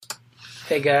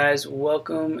Hey guys,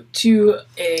 welcome to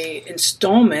a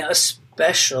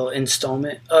special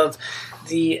installment of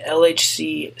the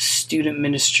LHC Student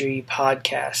Ministry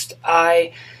Podcast.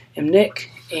 I am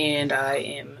Nick, and I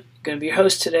am going to be your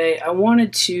host today. I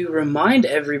wanted to remind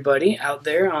everybody out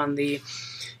there on the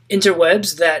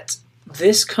interwebs that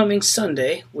this coming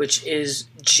Sunday, which is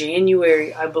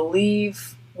January, I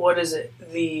believe,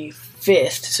 the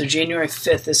 5th, so January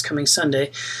 5th, this coming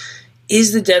Sunday,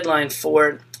 is the deadline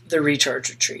for the Recharge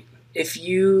Retreat. If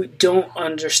you don't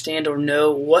understand or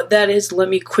know what that is, let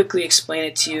me quickly explain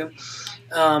it to you.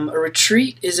 A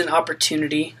retreat is an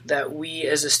opportunity that we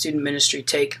as a student ministry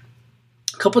take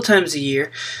a couple times a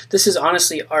year. This is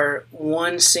honestly our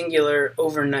one singular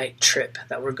overnight trip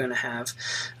that we're going to have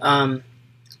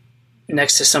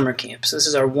next to summer camp. So this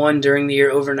is our one during the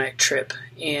year overnight trip,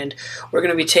 and we're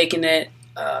going to be taking it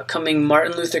coming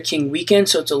Martin Luther King weekend,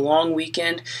 so it's a long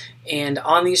weekend. And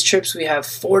on these trips, we have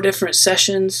 4 different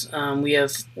sessions.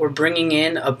 We're bringing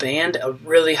in a band, a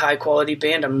really high quality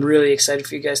band. I'm really excited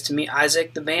for you guys to meet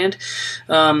Isaac, the band.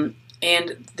 And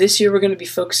this year, we're going to be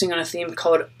focusing on a theme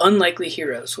called Unlikely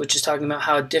Heroes, which is talking about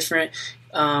how different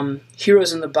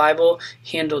heroes in the Bible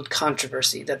handled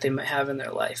controversy that they might have in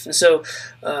their life. And so,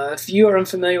 if you are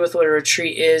unfamiliar with what a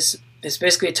retreat is, it's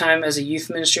basically a time as a youth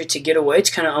ministry to get away,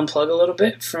 to kind of unplug a little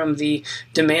bit from the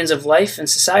demands of life and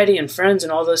society and friends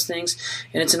and all those things.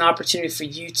 And it's an opportunity for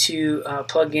you to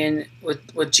plug in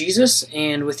with Jesus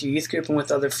and with your youth group and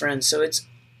with other friends. So it's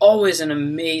always an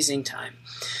amazing time.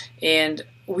 And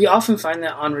we often find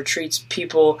that on retreats,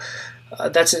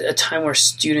 that's a time where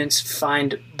students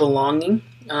find belonging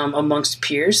amongst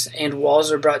peers, and walls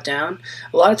are brought down.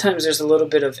 A lot of times there's a little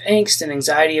bit of angst and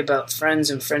anxiety about friends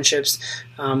and friendships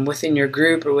within your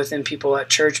group or within people at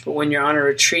church, but when you're on a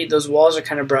retreat, those walls are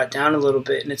kind of brought down a little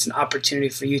bit, and it's an opportunity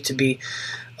for you to be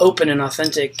open and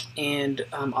authentic and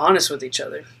honest with each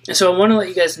other. And so I want to let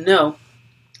you guys know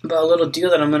about a little deal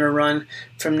that I'm going to run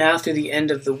from now through the end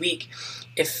of the week.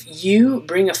 If you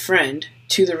bring a friend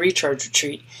to the Recharge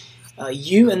Retreat,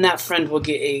 you and that friend will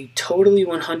get a totally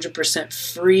 100%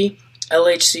 free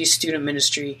LHC Student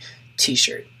Ministry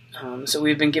t-shirt. So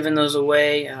we've been giving those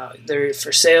away. They're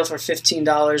for sale for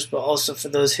 $15, but also for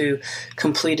those who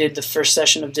completed the first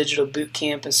session of Digital Boot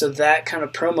Camp. And so that kind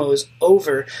of promo is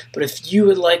over. But if you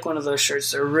would like one of those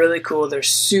shirts, they're really cool. They're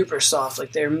super soft.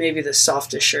 Like, they're maybe the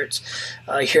softest shirts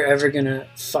you're ever going to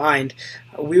find.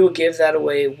 We will give that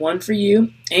away, one for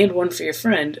you and one for your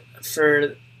friend,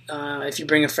 for if you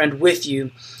bring a friend with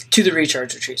you to the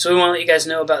Recharge Retreat. So we want to let you guys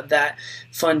know about that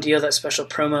fun deal, that special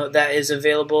promo that is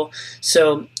available.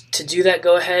 So to do that,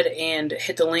 go ahead and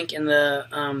hit the link in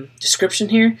the description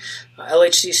here,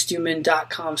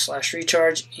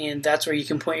 lhcstuman.com/recharge, and that's where you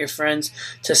can point your friends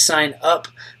to sign up.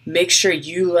 Make sure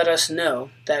you let us know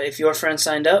that if your friend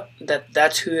signed up,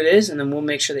 that's who it is, and then we'll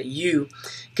make sure that you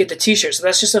get the t-shirt. So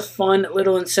that's just a fun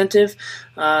little incentive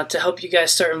to help you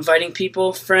guys start inviting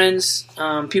people, friends,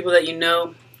 people that you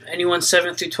know. Anyone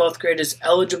 7th through 12th grade is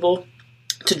eligible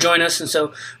to join us, and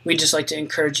so we just like to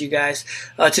encourage you guys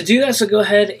to do that. So go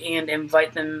ahead and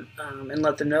invite them and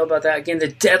let them know about that. Again, the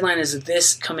deadline is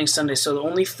this coming Sunday, so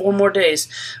only 4 more days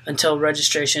until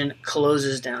registration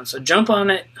closes down. So jump on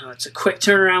it. It's a quick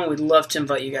turnaround. We'd love to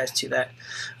invite you guys to that.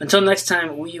 Until next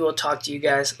time, we will talk to you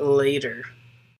guys later.